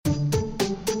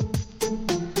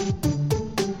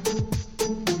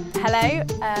Hello,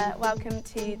 welcome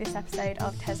to this episode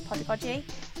of TES Podypodgy.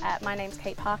 My name's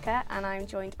Kate Parker and I'm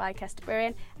joined by Kester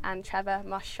Bruin and Trevor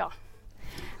Marchand.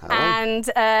 Hello. And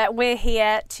we're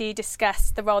here to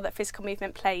discuss the role that physical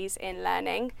movement plays in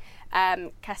learning.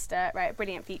 Kester wrote a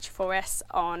brilliant feature for us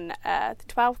on the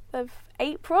 12th of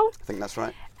April. I think that's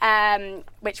right.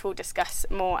 Which we'll discuss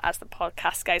more as the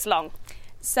podcast goes along.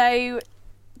 So,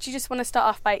 do you just want to start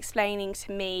off by explaining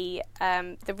to me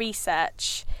the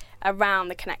research around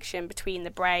the connection between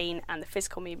the brain and the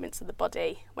physical movements of the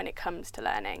body when it comes to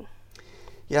learning?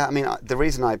 Yeah, I mean, the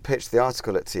reason I pitched the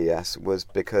article at TES was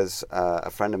because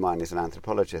a friend of mine is an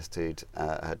anthropologist who'd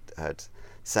had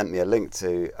sent me a link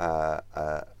to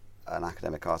an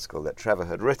academic article that Trevor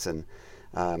had written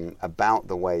about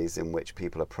the ways in which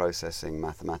people are processing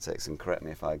mathematics, and correct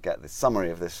me if I get the summary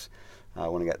of this, I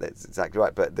want to get this exactly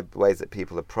right, but the ways that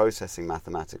people are processing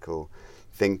mathematical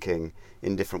thinking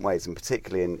in different ways, and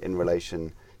particularly in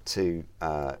relation to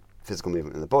physical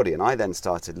movement in the body. And I then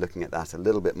started looking at that a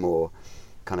little bit more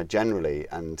kind of generally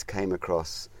and came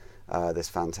across this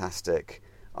fantastic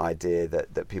idea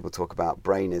that people talk about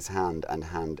brain is hand and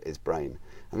hand is brain.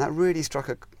 And that really struck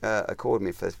a chord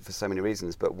with me for so many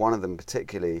reasons, but one of them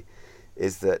particularly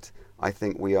is that I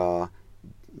think we are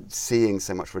seeing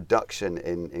so much reduction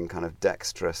in kind of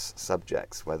dexterous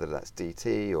subjects, whether that's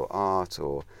DT or art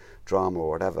or drama or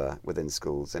whatever within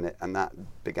schools, and that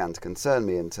began to concern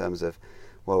me in terms of,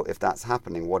 well, if that's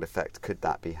happening, what effect could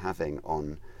that be having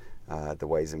on the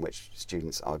ways in which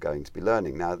students are going to be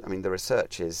learning? Now, I mean, the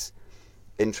research is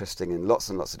interesting in lots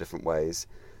and lots of different ways.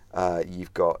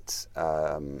 You've got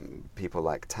people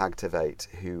like Tagtivate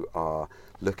who are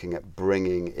looking at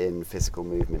bringing in physical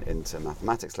movement into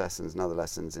mathematics lessons and other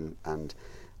lessons, and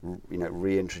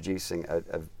reintroducing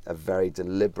a very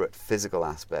deliberate physical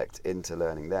aspect into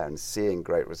learning there, and seeing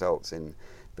great results in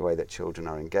the way that children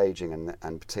are engaging,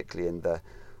 and particularly in the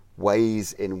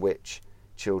ways in which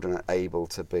children are able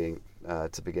to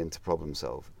begin to problem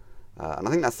solve. And I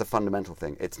think that's the fundamental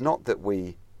thing. It's not that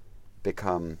we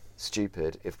become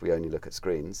stupid if we only look at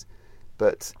screens,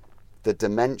 but the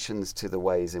dimensions to the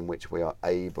ways in which we are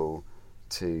able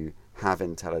to have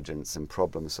intelligence and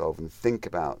problem solve and think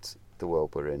about the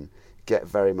world we're in get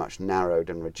very much narrowed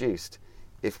and reduced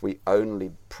if we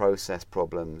only process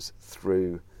problems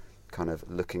through kind of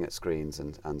looking at screens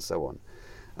and so on.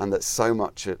 And that so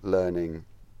much at learning,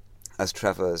 as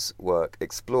Trevor's work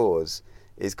explores,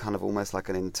 is kind of almost like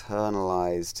an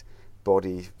internalized,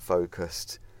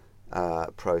 body-focused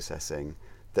processing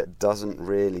that doesn't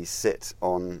really sit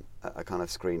on a kind of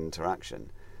screen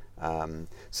interaction.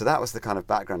 So that was the kind of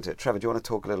background to it. Trevor, do you want to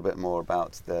talk a little bit more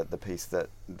about the piece that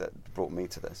brought me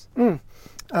to this?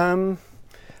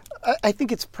 I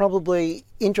think it's probably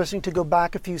interesting to go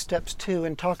back a few steps too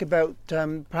and talk about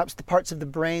perhaps the parts of the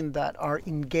brain that are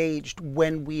engaged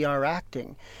when we are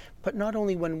acting, but not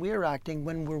only when we're acting,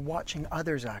 when we're watching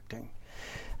others acting.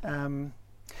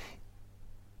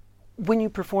 When you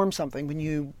perform something, when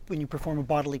you perform a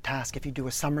bodily task, if you do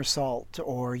a somersault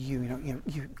or you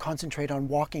concentrate on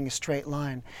walking a straight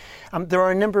line, there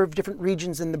are a number of different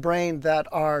regions in the brain that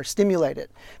are stimulated.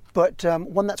 But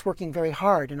one that's working very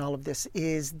hard in all of this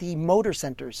is the motor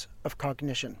centers of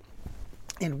cognition.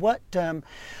 And what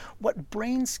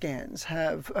brain scans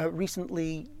have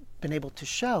recently been able to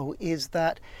show is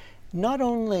that not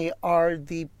only are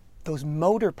those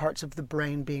motor parts of the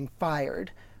brain being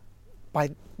fired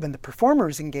when the performer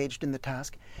is engaged in the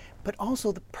task, but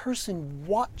also the person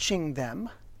watching them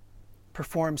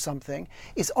perform something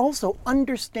is also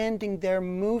understanding their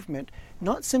movement,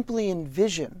 not simply in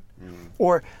vision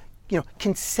or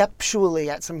conceptually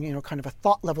at some kind of a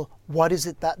thought level, what is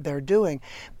it that they're doing,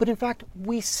 but in fact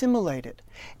we simulate it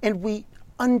and we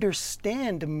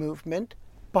understand a movement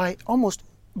by almost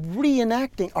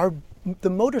reenacting the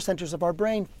motor centers of our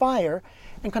brain fire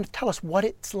and kind of tell us what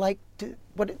it's like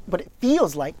what it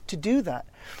feels like to do that.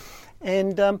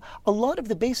 And a lot of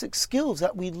the basic skills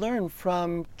that we learn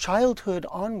from childhood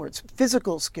onwards,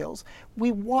 physical skills,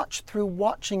 we watch through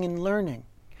watching and learning.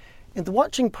 And the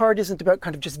watching part isn't about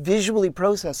kind of just visually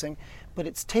processing, but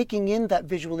it's taking in that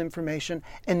visual information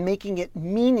and making it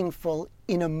meaningful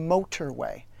in a motor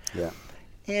way. Yeah.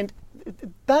 And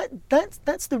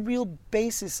that's the real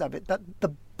basis of it, that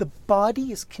the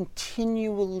body is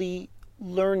continually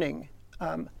learning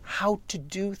how to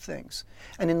do things.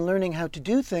 And in learning how to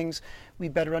do things, we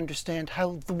better understand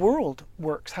how the world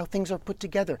works, how things are put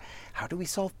together. How do we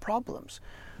solve problems?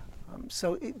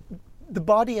 So the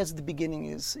body as the beginning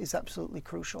is absolutely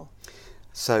crucial.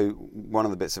 So one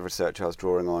of the bits of research I was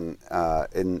drawing on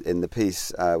in the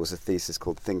piece was a thesis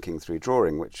called Thinking Through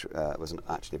Drawing, which was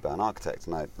actually by an architect,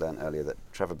 and I learned earlier that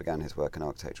Trevor began his work in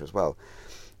architecture as well,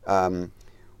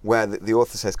 where the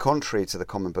author says, contrary to the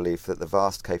common belief that the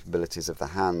vast capabilities of the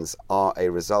hands are a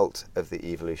result of the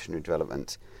evolutionary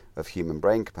development of human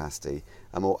brain capacity,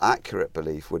 a more accurate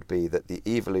belief would be that the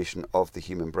evolution of the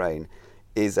human brain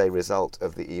is a result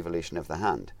of the evolution of the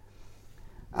hand.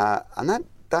 And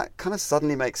that kind of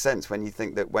suddenly makes sense when you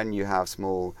think that when you have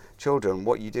small children,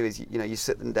 what you do is you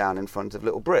sit them down in front of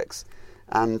little bricks,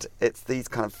 and it's these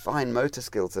kind of fine motor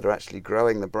skills that are actually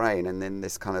growing the brain, and then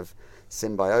this kind of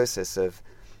symbiosis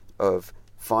of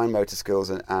fine motor skills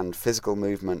and physical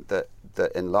movement that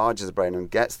enlarges the brain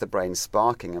and gets the brain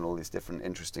sparking in all these different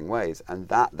interesting ways, and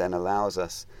that then allows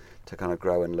us to kind of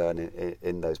grow and learn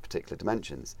in those particular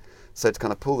dimensions. So to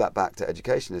kind of pull that back to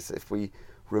education is, if we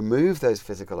remove those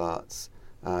physical arts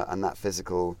and that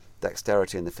physical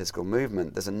dexterity and the physical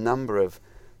movement, there's a number of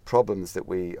problems that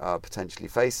we are potentially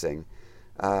facing.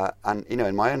 And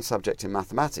in my own subject in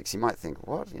mathematics, you might think,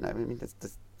 what?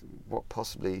 What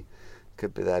possibly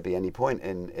could there be any point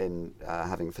in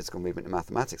having physical movement in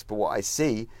mathematics? But what I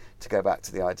see, to go back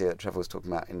to the idea that Trevor was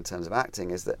talking about in terms of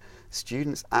acting, is that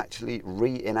students actually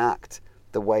reenact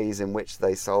the ways in which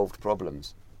they solved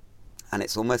problems. And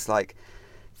it's almost like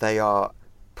they are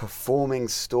performing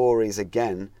stories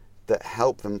again that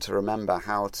help them to remember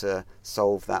how to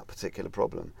solve that particular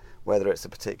problem. Whether it's a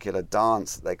particular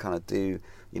dance that they kind of do,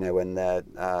 when they're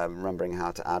remembering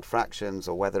how to add fractions,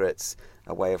 or whether it's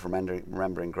a way of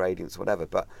remembering gradients, whatever.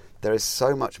 But there is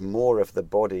so much more of the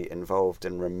body involved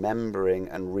in remembering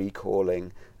and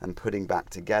recalling and putting back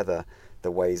together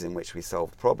the ways in which we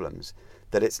solve problems,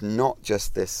 that it's not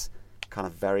just this kind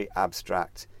of very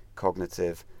abstract,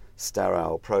 cognitive,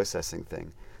 sterile processing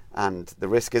thing. And the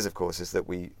risk is, of course, is that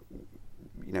we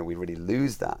really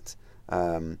lose that.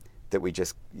 That we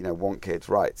just, want kids,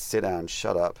 right, sit down,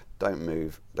 shut up, don't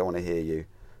move, don't want to hear you,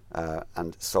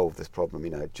 and solve this problem,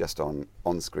 just on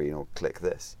screen, or click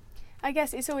this. I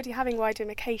guess it's already having wider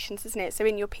implications, isn't it? So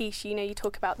in your piece, you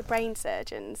talk about the brain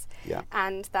surgeons,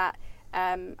 and that,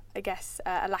 I guess,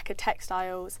 a lack of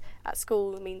textiles at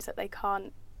school means that they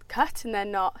can't cut, and they're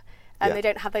not, and they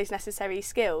don't have those necessary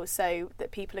skills, so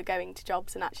that people are going to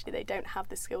jobs and actually they don't have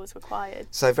the skills required.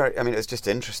 So it was just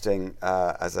interesting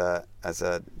as a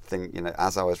thing,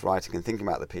 as I was writing and thinking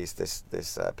about the piece, this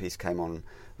piece came on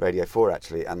Radio 4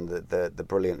 actually, and the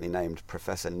brilliantly named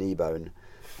Professor Kneebone,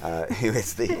 who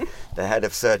is the head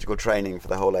of surgical training for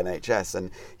the whole NHS,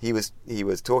 and he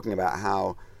was talking about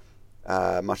how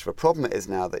much of a problem it is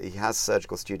now that he has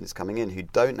surgical students coming in who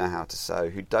don't know how to sew,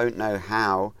 who don't know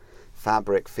how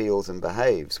fabric feels and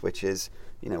behaves, which is,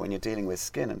 when you're dealing with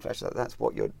skin and flesh, that's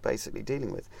what you're basically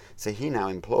dealing with. So he now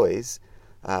employs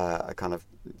a kind of,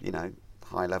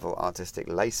 high-level artistic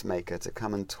lace maker to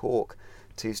come and talk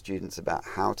to students about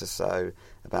how to sew,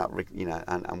 about,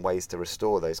 and ways to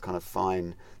restore those kind of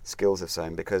fine skills of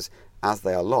sewing, because as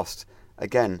they are lost,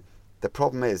 again, the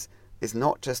problem is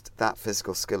not just that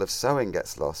physical skill of sewing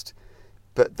gets lost,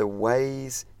 but the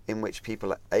ways in which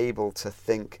people are able to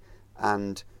think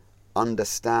and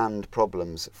understand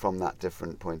problems from that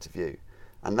different point of view.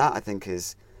 And that, I think,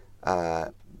 is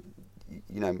my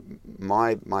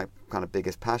kind of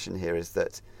biggest passion here, is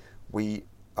that we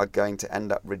are going to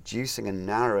end up reducing and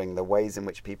narrowing the ways in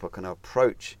which people can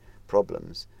approach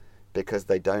problems, because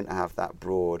they don't have that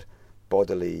broad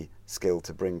bodily skill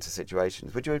to bring to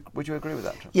situations. Would you agree with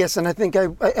that, Trevor? Yes, and I think I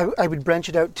would branch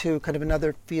it out to kind of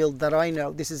another field that I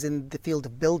know. This is in the field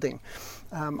of building.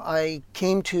 I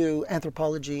came to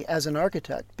anthropology as an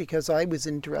architect because I was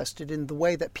interested in the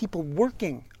way that people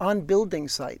working on building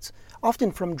sites,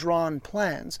 often from drawn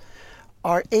plans,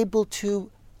 are able to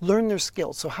learn their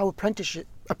skills. So how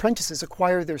apprentices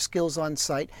acquire their skills on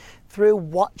site through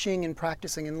watching and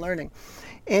practicing and learning.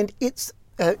 And it's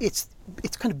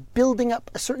kind of building up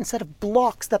a certain set of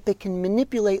blocks that they can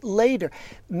manipulate later.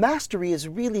 Mastery is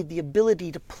really the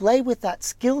ability to play with that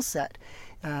skill set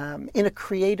in a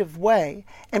creative way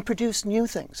and produce new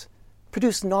things,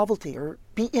 produce novelty, or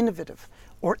be innovative,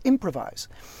 or improvise.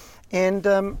 And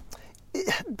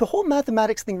the whole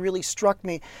mathematics thing really struck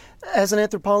me. As an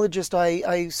anthropologist,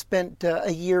 I spent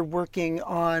a year working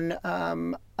on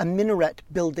a minaret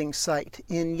building site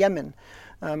in Yemen.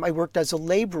 I worked as a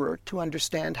laborer to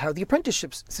understand how the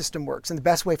apprenticeship system works, and the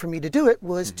best way for me to do it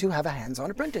was to have a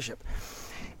hands-on apprenticeship.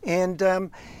 And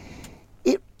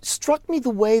it struck me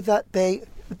the way that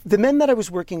the men that I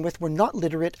was working with were not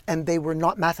literate and they were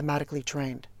not mathematically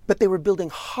trained, but they were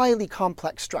building highly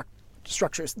complex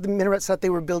structures. The minarets that they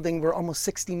were building were almost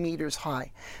 60 meters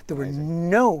high. There were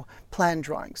no plan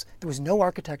drawings. There was no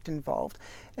architect involved,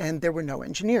 and there were no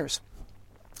engineers.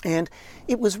 And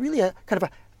it was really a kind of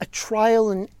a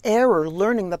trial and error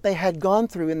learning that they had gone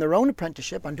through in their own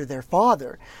apprenticeship under their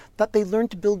father, that they learned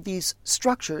to build these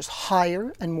structures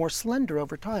higher and more slender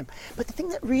over time. But the thing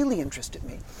that really interested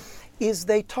me is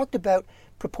they talked about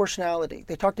proportionality.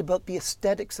 They talked about the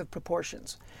aesthetics of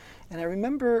proportions. And I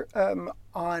remember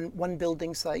on one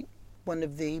building site, one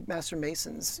of the master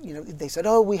masons, they said,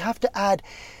 "Oh, we have to add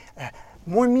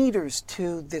more meters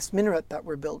to this minaret that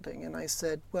we're building." And I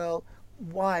said, "Well,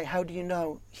 why? How do you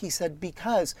know?" He said,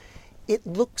 "Because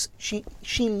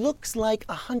she looks like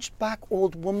a hunchback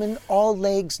old woman, all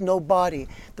legs, no body.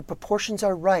 The proportions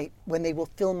are right when they will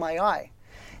fill my eye."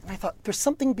 And I thought, there's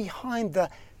something behind the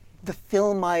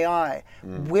fill my eye.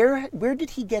 Where did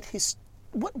he get his,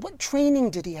 what training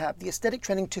did he have, the aesthetic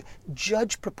training to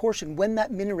judge proportion when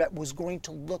that minaret was going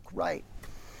to look right?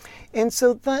 And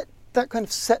so that kind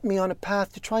of set me on a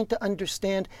path to trying to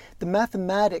understand the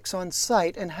mathematics on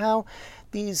site and how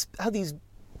these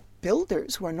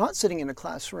builders who are not sitting in a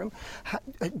classroom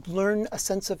learn a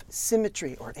sense of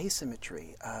symmetry or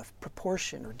asymmetry, of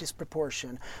proportion or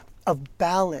disproportion, of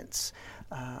balance.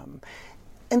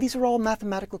 And these are all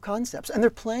mathematical concepts, and they're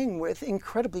playing with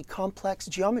incredibly complex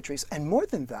geometries. And more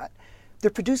than that, they're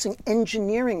producing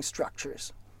engineering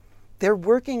structures. They're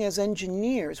working as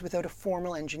engineers without a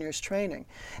formal engineer's training.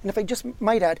 And if I just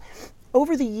might add,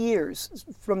 over the years,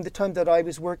 from the time that I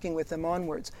was working with them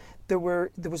onwards, there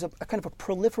was a kind of a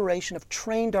proliferation of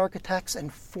trained architects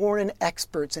and foreign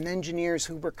experts and engineers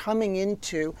who were coming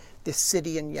into this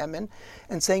city in Yemen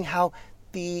and saying how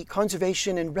the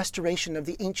conservation and restoration of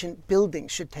the ancient buildings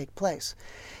should take place.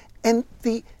 And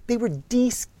they were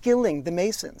de-skilling the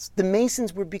masons. The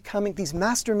masons were becoming these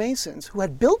master masons who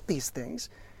had built these things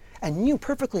and knew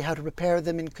perfectly how to repair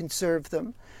them and conserve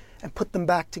them and put them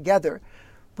back together.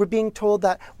 We're being told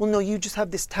that, well, no, you just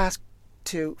have this task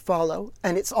to follow,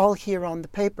 and it's all here on the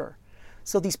paper.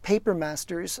 So these paper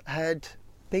masters had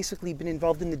basically been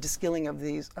involved in the de-skilling of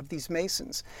these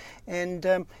masons. And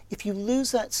if you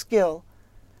lose that skill,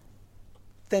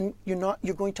 then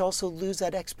you're going to also lose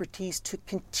that expertise to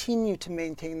continue to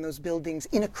maintain those buildings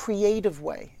in a creative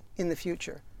way in the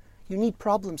future. You need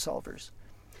problem solvers.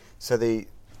 So the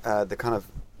kind of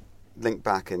link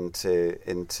back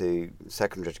into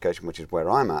secondary education, which is where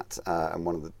I'm at, and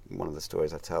one of the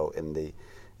stories I tell in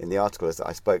the article is that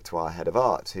I spoke to our head of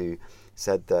art, who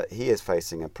said that he is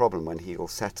facing a problem when he will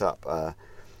set up a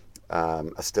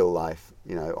still life,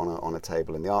 on a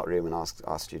table in the art room and ask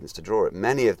our students to draw it.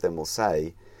 Many of them will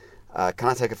say, "Can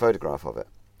I take a photograph of it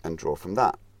and draw from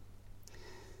that?"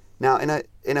 Now,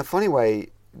 in a funny way,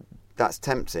 that's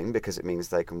tempting because it means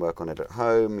they can work on it at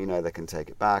home, they can take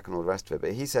it back and all the rest of it.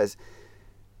 But he says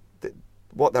that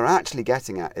what they're actually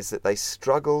getting at is that they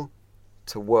struggle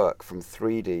to work from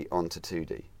 3D onto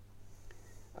 2D.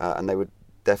 And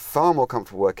they're far more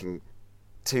comfortable working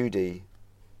 2D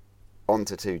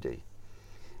onto 2D.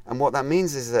 And what that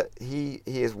means is that he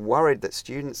is worried that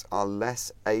students are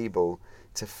less able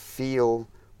to feel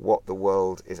what the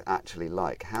world is actually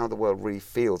like, how the world really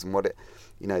feels, and what it,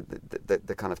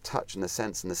 the kind of touch and the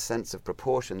sense of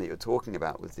proportion that you're talking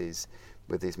about with these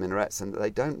minarets, and that they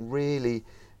don't really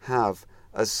have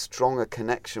as strong a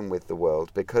connection with the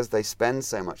world because they spend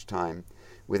so much time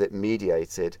with it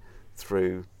mediated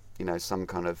through some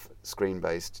kind of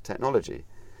screen-based technology.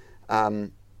 I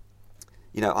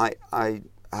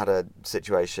had a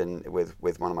situation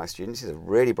with one of my students. He's a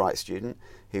really bright student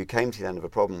who came to the end of a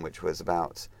problem which was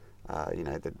about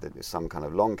some kind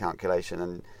of long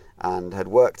calculation and had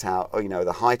worked out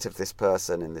the height of this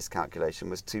person in this calculation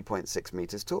was 2.6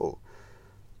 meters tall.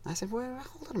 I said, well,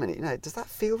 hold on a minute, does that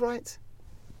feel right?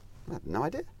 I had no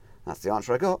idea. That's the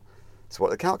answer I got. It's what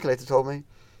the calculator told me.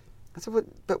 I said,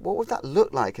 but what would that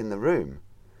look like in the room?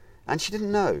 And she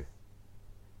didn't know.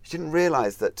 She didn't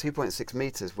realise that 2.6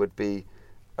 meters would be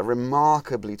a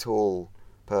remarkably tall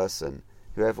person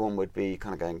who everyone would be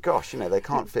kind of going, gosh, they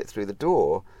can't fit through the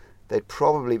door. They'd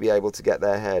probably be able to get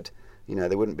their head,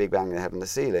 they wouldn't be banging their head on the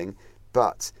ceiling.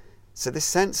 But, so this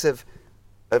sense of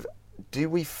do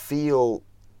we feel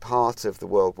part of the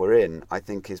world we're in, I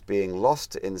think is being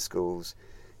lost in schools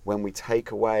when we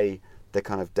take away the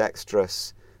kind of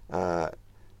dexterous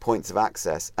points of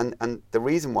access. And the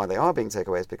reason why they are being taken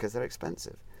away is because they're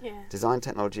expensive. Yeah. Design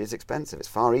technology is expensive. It's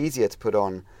far easier to put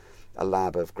on a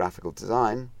lab of graphical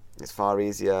design. It's far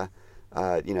easier,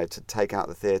 to take out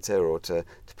the theatre or to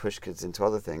push kids into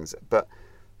other things. But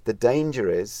the danger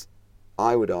is,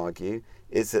 I would argue,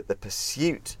 is that the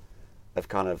pursuit of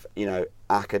kind of,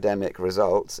 academic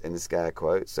results, in scare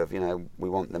quotes, of, we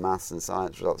want the maths and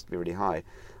science results to be really high.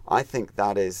 I think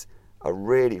that is a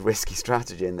really risky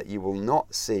strategy, in that you will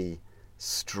not see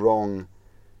strong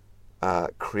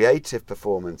creative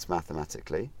performance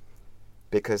mathematically,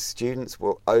 because students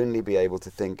will only be able to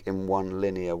think in one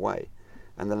linear way,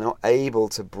 and they're not able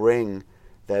to bring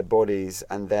their bodies,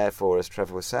 and therefore, as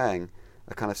Trevor was saying,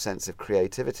 a kind of sense of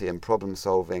creativity and problem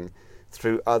solving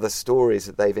through other stories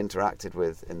that they've interacted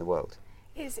with in the world.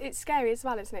 It's scary as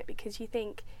well, isn't it? Because you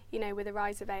think, with the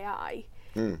rise of AI,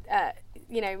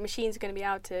 machines are going to be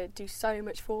able to do so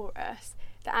much for us,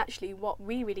 that actually what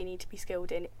we really need to be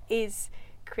skilled in is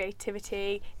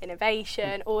creativity,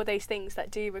 innovation, all those things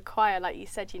that do require, like you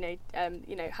said,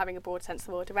 having a broad sense of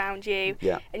the world around you.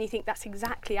 Yeah. And you think that's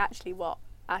exactly actually what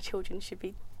our children should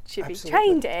be Absolutely.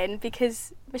 trained in,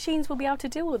 because machines will be able to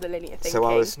do all the linear thinking. So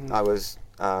I was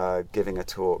giving a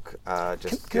talk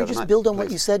just Can I just build on what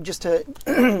you said, just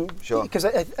to Sure. because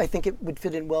I think it would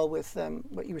fit in well with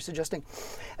what you were suggesting.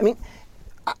 I mean,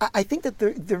 I think that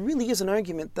there really is an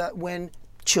argument that when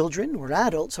children or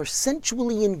adults are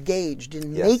sensually engaged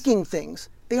in Yes. making things,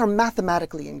 they are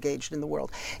mathematically engaged in the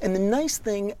world. And the nice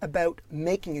thing about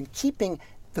making and keeping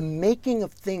the making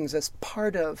of things as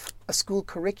part of a school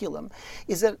curriculum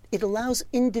is that it allows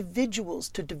individuals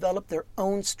to develop their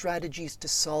own strategies to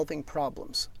solving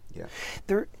problems. Yeah.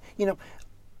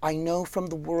 I know from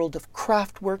the world of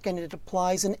craft work, and it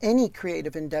applies in any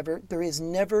creative endeavor, there is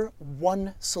never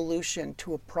one solution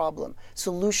to a problem.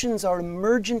 Solutions are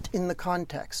emergent in the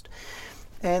context.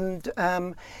 And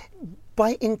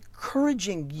by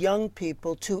encouraging young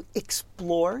people to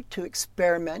explore, to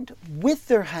experiment with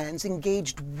their hands,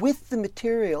 engaged with the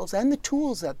materials and the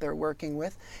tools that they're working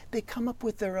with, they come up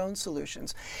with their own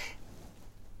solutions.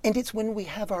 And it's when we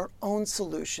have our own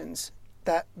solutions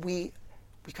that we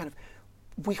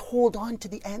hold on to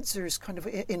the answers kind of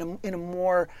in a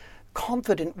more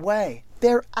confident way.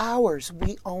 They're ours.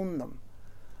 We own them.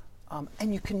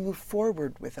 And you can move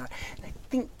forward with that. And I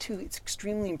think, too, it's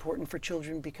extremely important for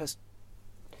children because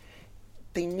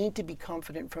they need to be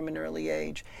confident from an early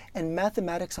age. And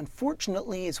mathematics,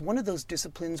 unfortunately, is one of those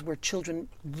disciplines where children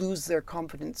lose their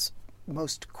confidence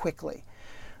most quickly.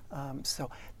 So the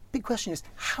big question is,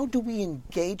 how do we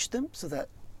engage them so that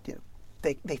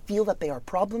they feel that they are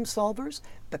problem solvers,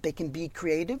 that they can be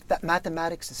creative, that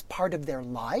mathematics is part of their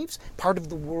lives, part of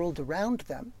the world around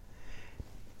them,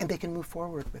 and they can move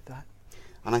forward with that.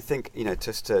 And I think,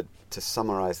 just to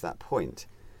summarize that point,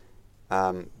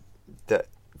 that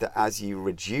as you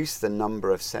reduce the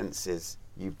number of senses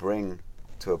you bring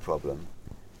to a problem,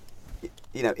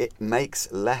 it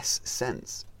makes less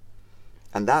sense.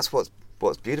 And that's what's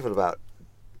beautiful about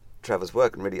Trevor's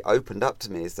work, and really opened up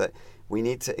to me, is that we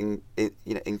need to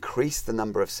increase the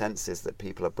number of senses that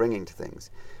people are bringing to things.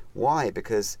 Why?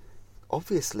 Because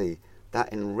obviously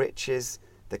that enriches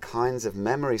the kinds of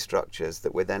memory structures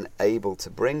that we're then able to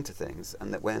bring to things,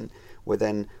 and that when we're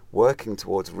then working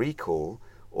towards recall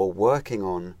or working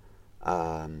on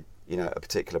a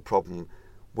particular problem,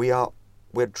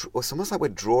 it's almost like we're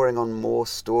drawing on more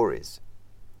stories,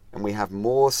 and we have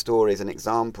more stories and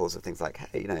examples of things like,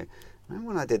 hey, remember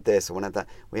when I did this or when I did that?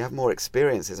 We have more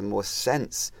experiences and more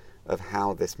sense of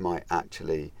how this might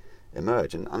actually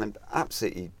emerge. And I'm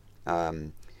absolutely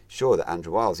sure that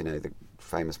Andrew Wiles, the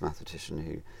famous mathematician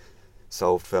who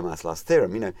solved Fermat's last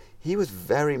theorem, he was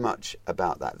very much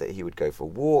about that he would go for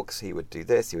walks, he would do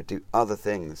this, he would do other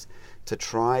things to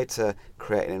try to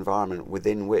create an environment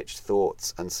within which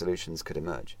thoughts and solutions could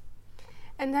emerge.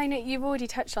 And I know you've already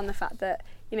touched on the fact that,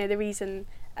 the reason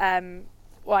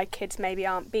why kids maybe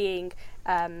aren't being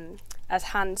as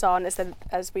hands-on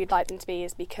as we'd like them to be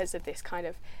is because of this kind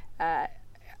of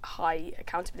high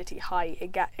accountability, high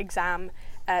exam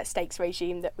stakes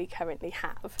regime that we currently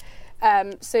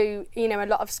have. So, a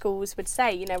lot of schools would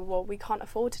say, well, we can't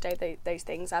afford to do those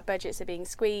things. Our budgets are being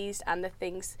squeezed, and the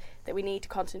things that we need to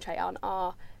concentrate on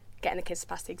are getting the kids to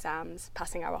pass the exams,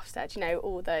 passing our Ofsted,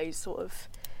 all those sort of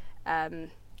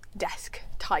desk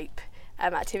type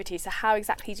activities. So how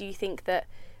exactly do you think that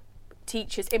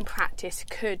teachers in practice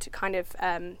could kind of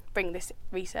bring this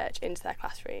research into their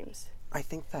classrooms? I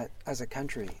think that as a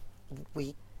country,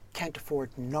 we can't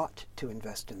afford not to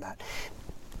invest in that.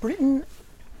 Britain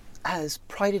has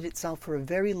prided itself for a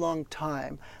very long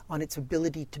time on its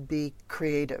ability to be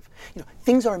creative.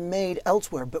 Things are made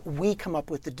elsewhere, but we come up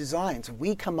with the designs.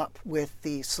 We come up with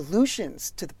the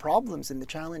solutions to the problems and the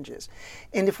challenges.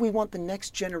 And if we want the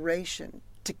next generation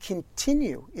to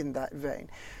continue in that vein,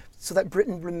 so that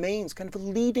Britain remains kind of a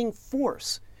leading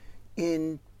force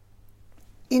in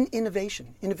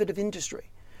innovation, innovative industry,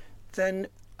 then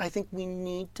I think we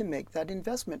need to make that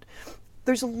investment.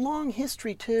 There's a long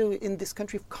history, too, in this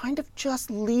country of kind of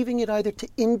just leaving it either to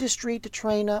industry to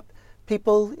train up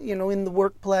people, in the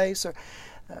workplace, or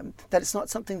that it's not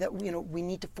something that, we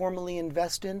need to formally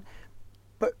invest in.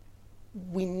 But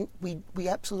we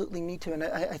absolutely need to. And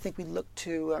I think we look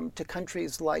to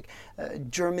countries like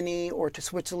Germany or to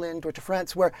Switzerland or to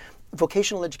France, where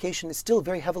vocational education is still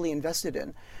very heavily invested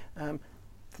in.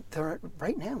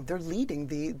 Right now, they're leading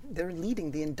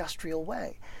the industrial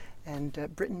way. And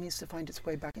Britain needs to find its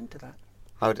way back into that.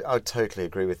 I would totally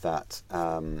agree with that.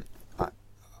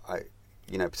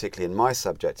 Particularly in my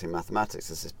subject in mathematics,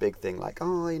 there's this big thing like,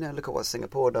 look at what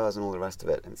Singapore does and all the rest of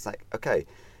it. And it's like, okay,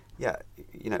 yeah,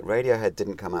 Radiohead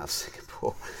didn't come out of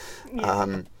Singapore.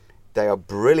 Yeah. They are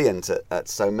brilliant at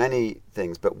so many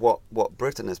things, but what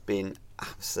Britain has been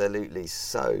absolutely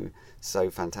so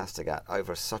fantastic at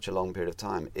over such a long period of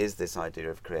time is this idea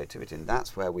of creativity, and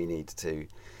that's where we need to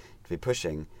be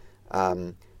pushing.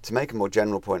 To make a more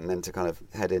general point and then to kind of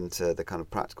head into the kind of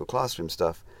practical classroom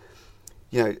stuff,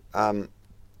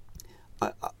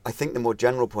 I think the more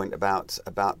general point about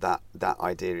that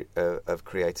idea of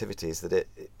creativity is that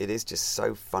it is just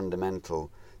so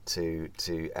fundamental to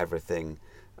everything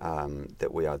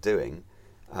that we are doing,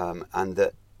 and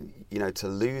that to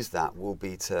lose that will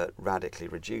be to radically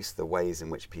reduce the ways in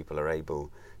which people are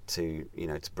able to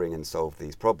bring and solve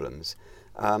these problems.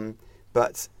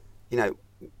 But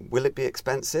will it be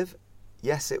expensive?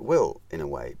 Yes, it will in a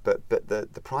way, but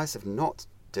the price of not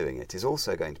doing it is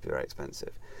also going to be very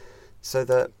expensive. So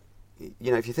that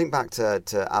if you think back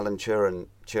to Alan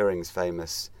Turing's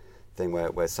famous thing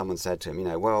where someone said to him,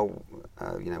 will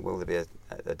there be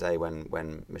a day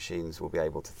when machines will be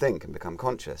able to think and become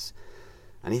conscious?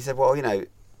 And he said, well,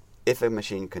 if a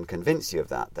machine can convince you of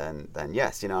that, then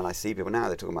yes, and I see people now,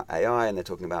 they're talking about AI and they're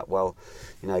talking about, well,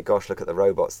 gosh, look at the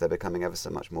robots, they're becoming ever so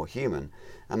much more human.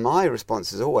 And my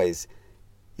response is always,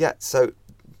 yeah, so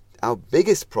our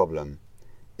biggest problem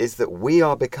is that we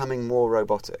are becoming more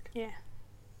robotic. Yeah.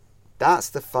 That's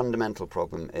the fundamental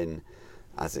problem in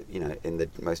the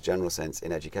most general sense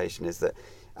in education, is that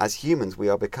as humans we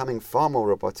are becoming far more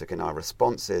robotic in our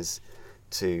responses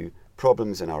to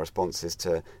problems, in our responses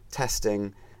to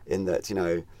testing, in that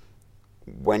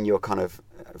when you're kind of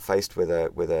faced with a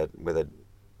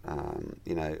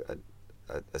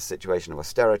situation of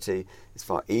austerity, it's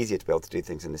far easier to be able to do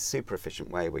things in a super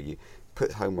efficient way where you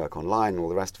put homework online and all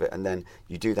the rest of it, and then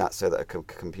you do that so that a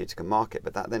computer can mark it,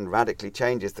 but that then radically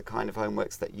changes the kind of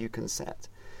homeworks that you can set.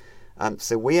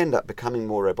 So we end up becoming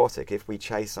more robotic if we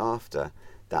chase after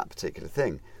that particular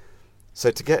thing.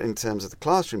 So to get in terms of the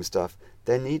classroom stuff,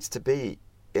 there needs to be,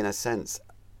 in a sense,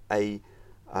 a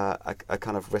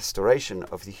kind of restoration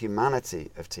of the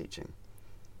humanity of teaching.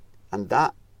 And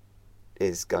that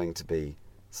is going to be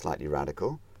slightly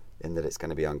radical in that it's going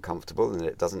to be uncomfortable and that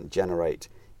it doesn't generate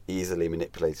easily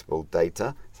manipulatable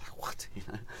data. It's like, what?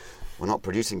 We're not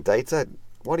producing data?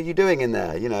 What are you doing in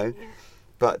there? Yeah.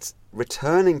 But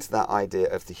returning to that idea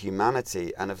of the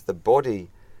humanity and of the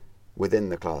body within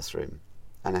the classroom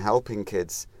and helping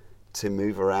kids to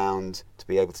move around, to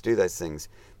be able to do those things.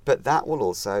 But that will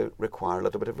also require a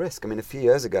little bit of risk. I mean, a few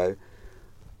years ago,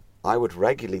 I would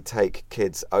regularly take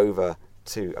kids over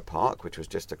to a park, which was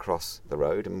just across the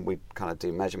road, and we'd kind of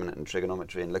do measurement and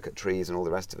trigonometry and look at trees and all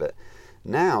the rest of it.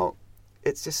 Now,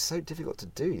 it's just so difficult to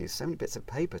do. There's so many bits of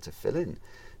paper to fill in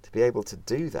to be able to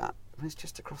do that. And it's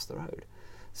just across the road.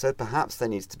 So perhaps there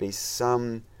needs to be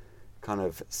some kind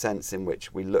of sense in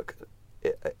which we look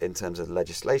in terms of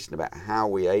legislation about how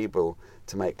we're able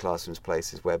to make classrooms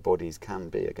places where bodies can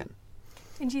be again.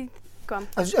 And you, go on.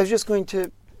 I was just going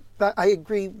to, I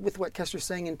agree with what Kester's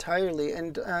saying entirely.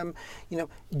 And,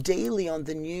 daily on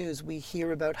the news we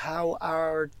hear about how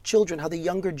our children, how the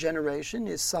younger generation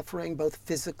is suffering both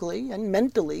physically and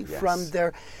mentally from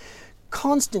their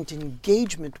constant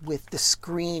engagement with the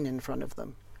screen in front of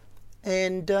them.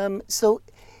 And so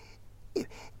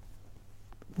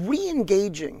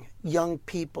re-engaging young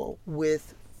people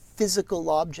with physical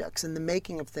objects and the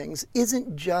making of things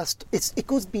isn't just, it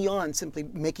goes beyond simply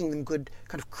making them good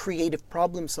kind of creative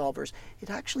problem solvers.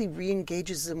 It actually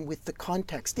re-engages them with the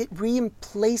context. It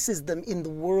re-emplaces them in the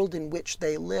world in which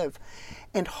they live.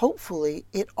 And hopefully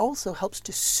it also helps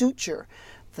to suture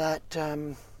that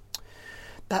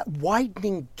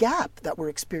widening gap that we're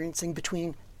experiencing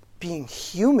between being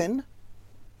human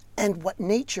and what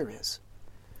nature is.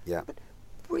 Yeah. But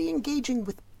re-engaging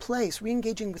with place,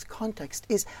 re-engaging with context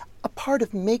is a part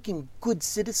of making good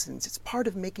citizens. It's part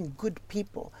of making good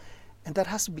people. And that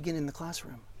has to begin in the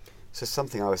classroom. So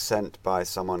something I was sent by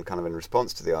someone kind of in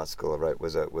response to the article I wrote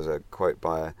was a quote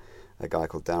by a guy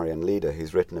called Darian Leader,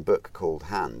 who's written a book called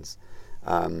Hands,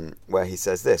 where he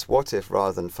says this: what if,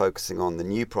 rather than focusing on the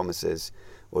new promises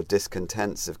or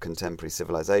discontents of contemporary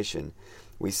civilization,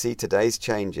 we see today's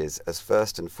changes as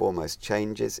first and foremost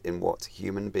changes in what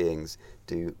human beings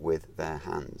do with their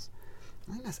hands?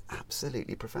 I think that's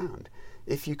absolutely profound.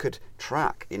 If you could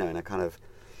track, in a kind of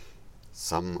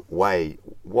some way,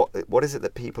 what is it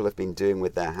that people have been doing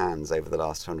with their hands over the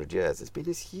last 100 years? It's been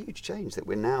this huge change that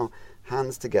we're now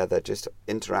hands together, just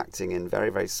interacting in very,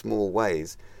 very small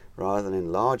ways rather than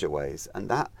in larger ways. And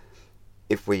that,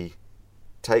 if we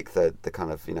take the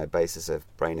kind of basis of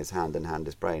brain is hand and hand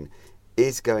is brain,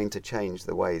 is going to change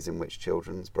the ways in which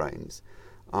children's brains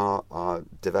are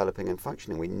developing and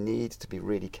functioning. We need to be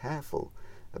really careful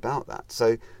about that.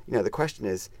 So, the question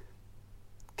is,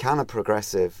 can a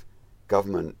progressive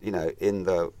government, in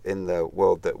the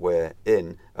world that we're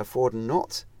in, afford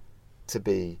not to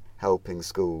be helping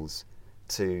schools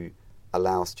to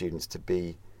allow students to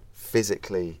be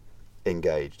physically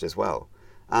engaged as well?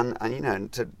 And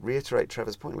to reiterate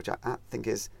Trevor's point, which I think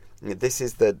is, this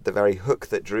is the very hook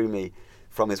that drew me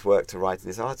from his work to writing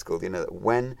this article, that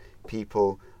when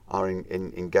people are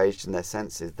engaged in their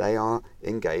senses, they are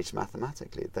engaged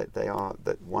mathematically. They are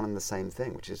that one and the same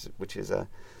thing, which is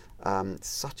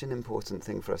such an important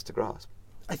thing for us to grasp.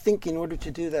 I think in order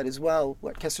to do that as well,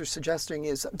 what Kessler's suggesting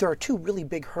is there are two really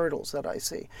big hurdles that I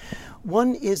see.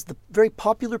 One is the very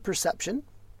popular perception,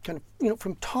 kind of,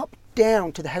 from top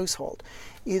down to the household,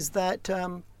 is that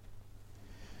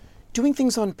doing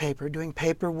things on paper, doing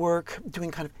paperwork,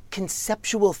 doing kind of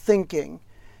conceptual thinking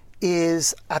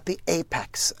is at the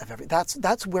apex of everything.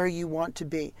 That's where you want to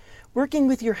be. Working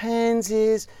with your hands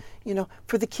is,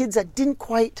 for the kids that didn't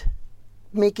quite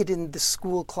make it in the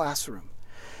school classroom.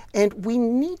 And we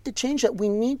need to change that. We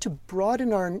need to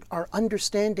broaden our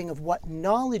understanding of what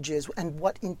knowledge is and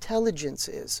what intelligence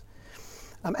is.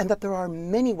 And that there are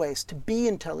many ways to be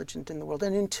intelligent in the world.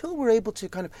 And until we're able to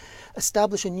kind of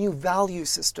establish a new value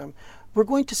system, we're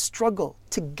going to struggle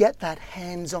to get that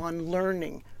hands-on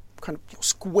learning kind of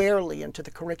squarely into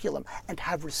the curriculum and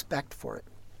have respect for it.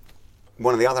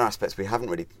 One of the other aspects we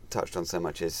haven't really touched on so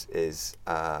much is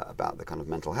about the kind of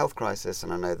mental health crisis.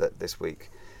 And I know that this week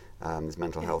is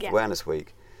Mental Health Awareness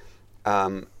Week.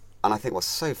 And I think what's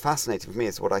so fascinating for me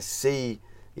is what I see,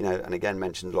 and again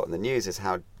mentioned a lot in the news, is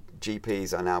how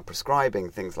GPs are now prescribing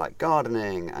things like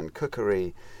gardening and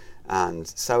cookery and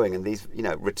sewing, and these,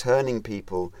 returning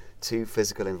people to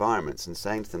physical environments and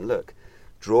saying to them, look,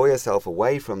 draw yourself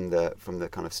away from the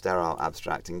kind of sterile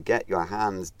abstract and get your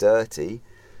hands dirty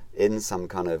in some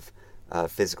kind of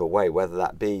physical way, whether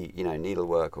that be,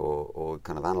 needlework or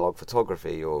kind of analog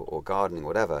photography or gardening,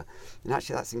 whatever. And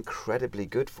actually that's incredibly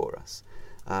good for us.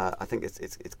 I think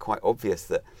it's quite obvious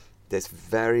that this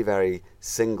very, very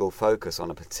single focus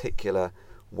on a particular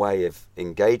way of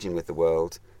engaging with the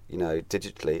world,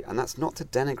 digitally, and that's not to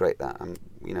denigrate that.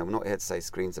 We're not here to say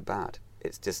screens are bad.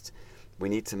 It's just we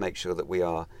need to make sure that we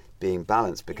are being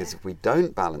balanced, because if we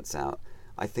don't balance out,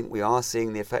 I think we are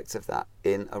seeing the effects of that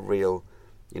in a real,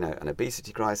 an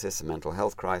obesity crisis, a mental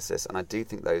health crisis, and I do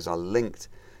think those are linked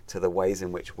to the ways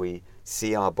in which we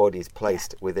see our bodies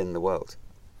placed within the world.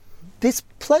 This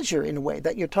pleasure, in a way,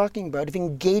 that you're talking about, of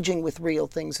engaging with real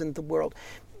things in the world,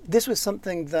 this was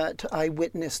something that I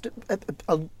witnessed.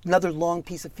 Another long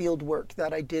piece of field work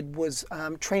that I did was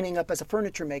training up as a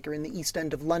furniture maker in the East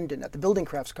End of London at the Building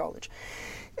Crafts College.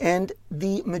 And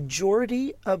the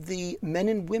majority of the men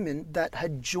and women that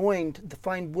had joined the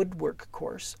fine woodwork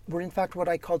course were in fact what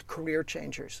I called career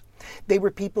changers. They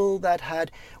were people that had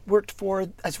worked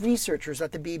as researchers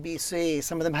at the BBC.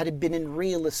 Some of them had been in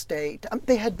real estate.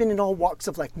 They had been in all walks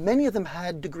of life. Many of them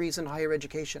had degrees in higher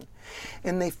education.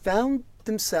 And they found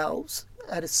themselves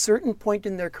at a certain point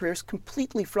in their careers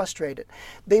completely frustrated.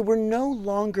 They were no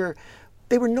longer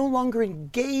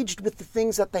engaged with the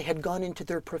things that they had gone into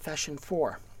their profession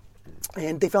for.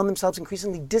 And they found themselves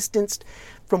increasingly distanced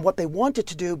from what they wanted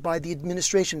to do by the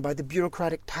administration, by the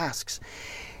bureaucratic tasks.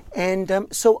 And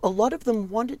so a lot of them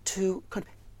wanted to kind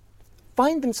of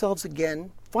find themselves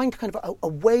again, find kind of a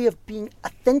way of being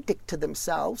authentic to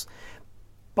themselves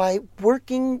by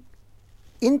working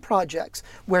in projects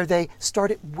where they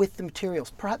started with the materials,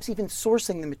 perhaps even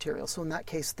sourcing the materials, so in that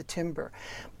case the timber,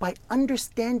 by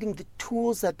understanding the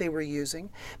tools that they were using,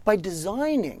 by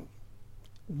designing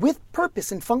with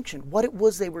purpose and function what it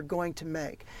was they were going to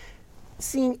make,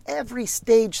 seeing every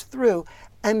stage through,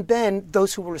 and then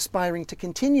those who were aspiring to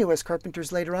continue as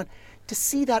carpenters later on, to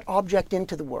see that object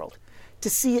into the world, to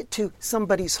see it to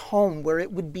somebody's home where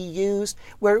it would be used,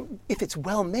 where if it's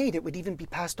well made, it would even be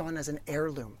passed on as an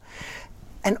heirloom.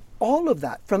 And all of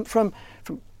that, from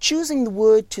choosing the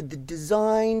wood to the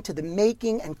design, to the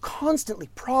making, and constantly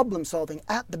problem solving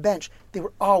at the bench, they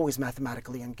were always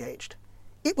mathematically engaged.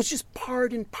 It was just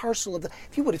part and parcel of the.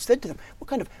 If you would have said to them, what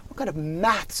kind of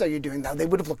maths are you doing now? They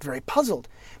would have looked very puzzled.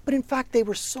 But in fact, they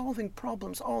were solving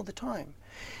problems all the time.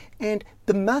 And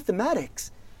the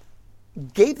mathematics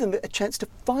gave them a chance to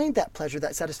find that pleasure,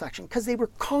 that satisfaction, because they were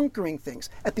conquering things.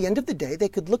 At the end of the day, they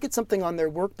could look at something on their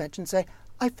workbench and say,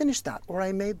 I finished that, or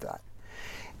I made that.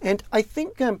 And I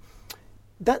think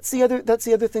that's the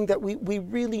other thing that we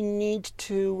really need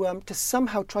to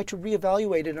somehow try to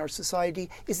reevaluate in our society,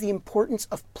 is the importance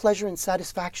of pleasure and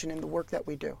satisfaction in the work that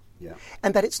we do. Yeah.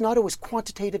 And that it's not always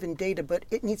quantitative in data, but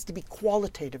it needs to be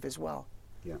qualitative as well.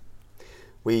 Yeah.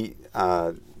 We,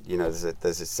 there's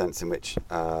a sense in which,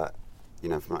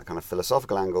 from that kind of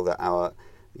philosophical angle, that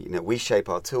we shape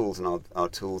our tools, and our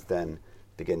tools then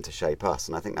begin to shape us.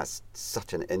 And I think that's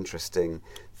such an interesting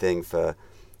thing for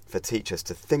teachers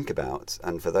to think about,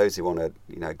 and for those who want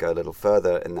to go a little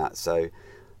further in that. So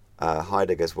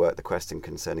Heidegger's work, The Question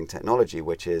Concerning Technology,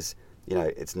 which is,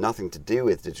 it's nothing to do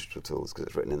with digital tools because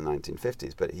it's written in the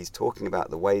 1950s, but he's talking about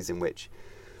the ways in which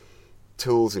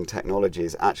tools and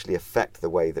technologies actually affect the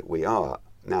way that we are.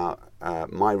 Now,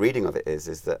 my reading of it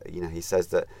is that he says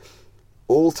that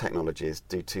all technologies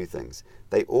do two things.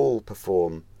 They all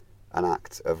perform an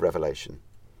act of revelation.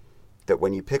 That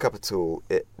when you pick up a tool,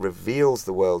 it reveals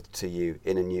the world to you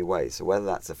in a new way. So whether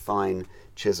that's a fine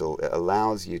chisel, it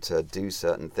allows you to do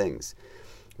certain things.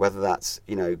 Whether that's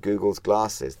Google's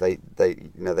glasses, they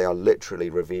are literally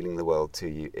revealing the world to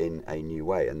you in a new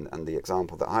way. And the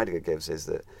example that Heidegger gives is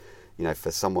that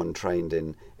for someone trained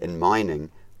in mining,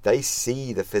 they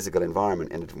see the physical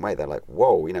environment in a different way. They're like,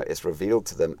 whoa, it's revealed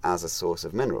to them as a source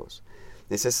of minerals. And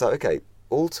he says, so okay,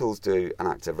 all tools do an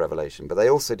act of revelation, but they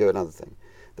also do another thing.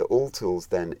 That all tools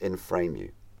then inframe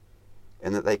you,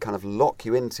 and that they kind of lock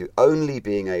you into only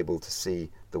being able to see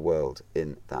the world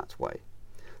in that way.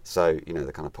 So,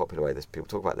 the kind of popular way people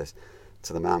talk about this,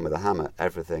 to the man with a hammer,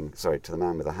 everything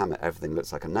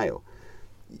looks like a nail.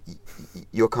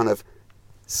 You're kind of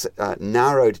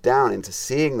narrowed down into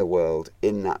seeing the world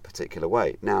in that particular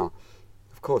way. Now,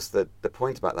 of course, the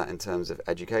point about that in terms of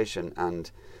education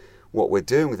and what we're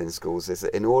doing within schools is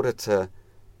that in order to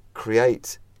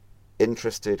create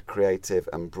interested, creative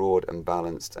and broad and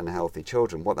balanced and healthy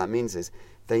children, what that means is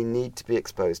they need to be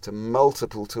exposed to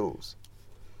multiple tools,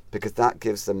 because that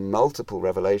gives them multiple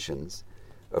revelations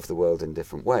of the world in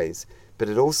different ways. But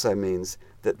it also means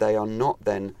that they are not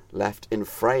then left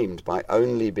inframed by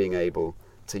only being able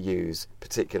to use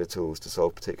particular tools to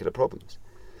solve particular problems.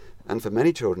 And for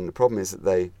many children, the problem is that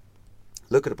they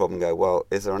look at a problem and go, well,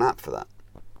 is there an app for that?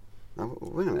 Now,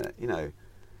 wait a minute,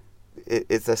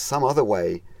 is there some other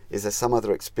way? Is there some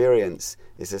other experience?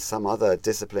 Is there some other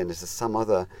discipline? Is there some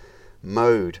other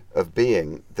mode of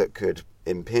being that could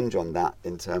impinge on that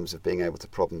in terms of being able to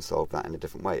problem solve that in a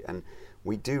different way? And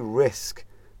we do risk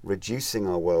reducing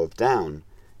our world down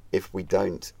if we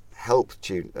don't help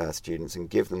students and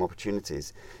give them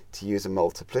opportunities to use a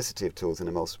multiplicity of tools and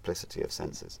a multiplicity of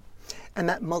senses. And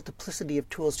that multiplicity of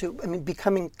tools too,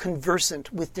 becoming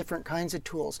conversant with different kinds of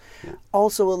tools,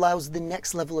 also allows the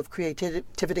next level of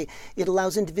creativity. It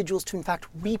allows individuals to in fact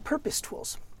repurpose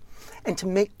tools and to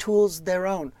make tools their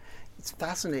own. It's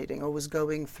fascinating. I was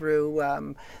going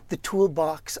through the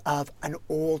toolbox of an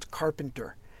old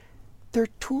carpenter. Their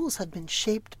tools had been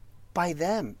shaped by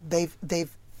them.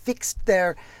 They've fixed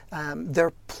their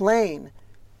plane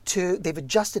they've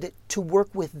adjusted it to work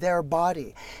with their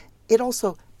body.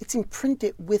 It's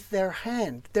imprinted with their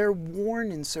hand. They're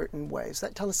worn in certain ways.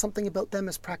 That tells us something about them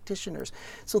as practitioners.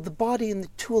 So the body and the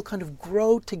tool kind of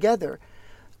grow together.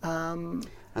 And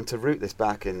to root this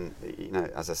back in,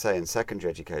 as I say, in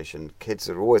secondary education, kids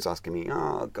are always asking me,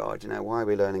 oh God, why are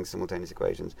we learning simultaneous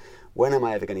equations? When am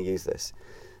I ever going to use this?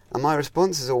 And my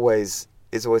response is always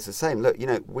the same. Look,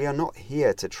 we are not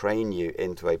here to train you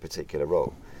into a particular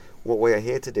role. What we are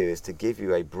here to do is to give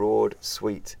you a broad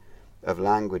suite of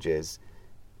languages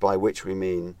by which we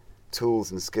mean tools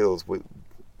and skills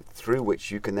through which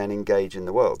you can then engage in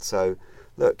the world. So,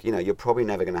 look, you're probably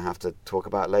never going to have to talk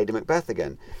about Lady Macbeth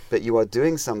again, but you are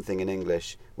doing something in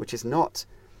English which is not,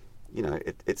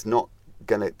 it's not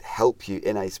going to help you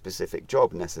in a specific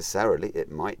job necessarily.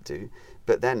 It might do,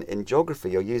 but then in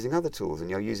geography you're using other tools and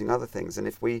you're using other things. And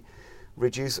if we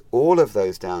reduce all of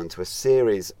those down to a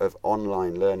series of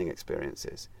online learning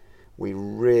experiences, we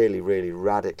really, really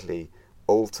radically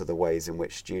alter the ways in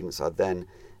which students are then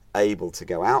able to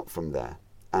go out from there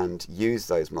and use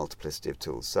those multiplicity of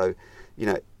tools. So,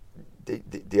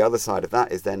 the other side of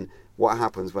that is then what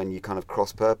happens when you kind of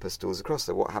cross-purpose tools across.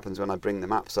 So what happens when I bring the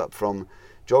maps up from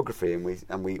geography and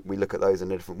we look at those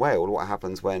in a different way? Or what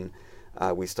happens when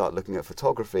we start looking at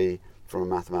photography from a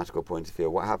mathematical point of view?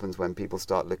 What happens when people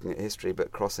start looking at history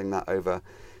but crossing that over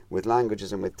with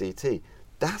languages and with DT?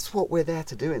 That's what we're there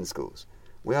to do in schools.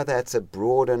 We are there to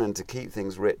broaden and to keep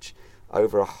things rich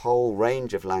over a whole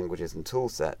range of languages and tool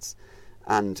sets.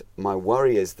 And my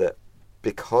worry is that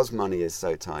because money is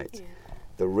so tight,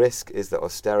 the risk is that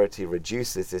austerity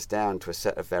reduces this down to a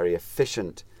set of very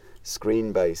efficient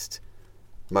screen-based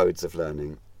modes of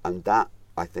learning. And that,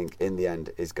 I think, in the end,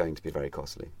 is going to be very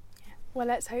costly. Well,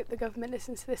 let's hope the government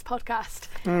listens to this podcast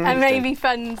and maybe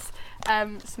funds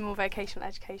some more vocational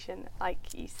education,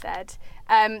 like you said.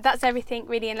 That's everything,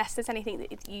 really, unless there's anything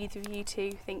that either of you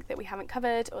two think that we haven't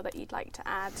covered or that you'd like to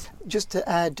add. Just to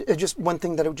add, just one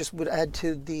thing that I would add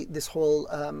to this whole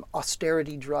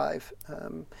austerity drive.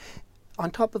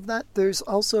 On top of that, there's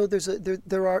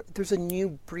a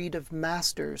new breed of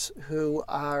masters who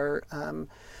are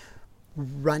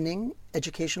running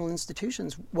educational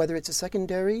institutions, whether it's a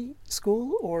secondary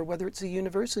school or whether it's a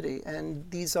university. And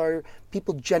these are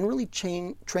people generally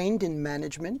trained in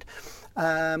management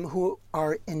who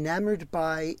are enamored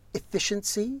by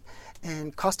efficiency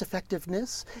and cost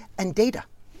effectiveness and data,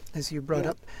 as you brought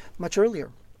up much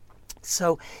earlier.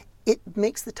 So it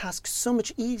makes the task so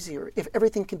much easier if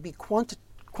everything can be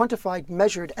quantified,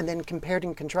 measured, and then compared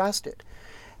and contrasted.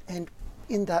 And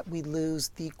in that, we lose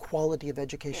the quality of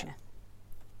education. Yeah.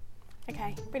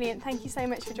 Okay, brilliant. Thank you so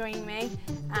much for joining me,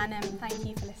 and thank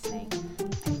you for listening.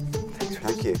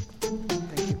 Thank you.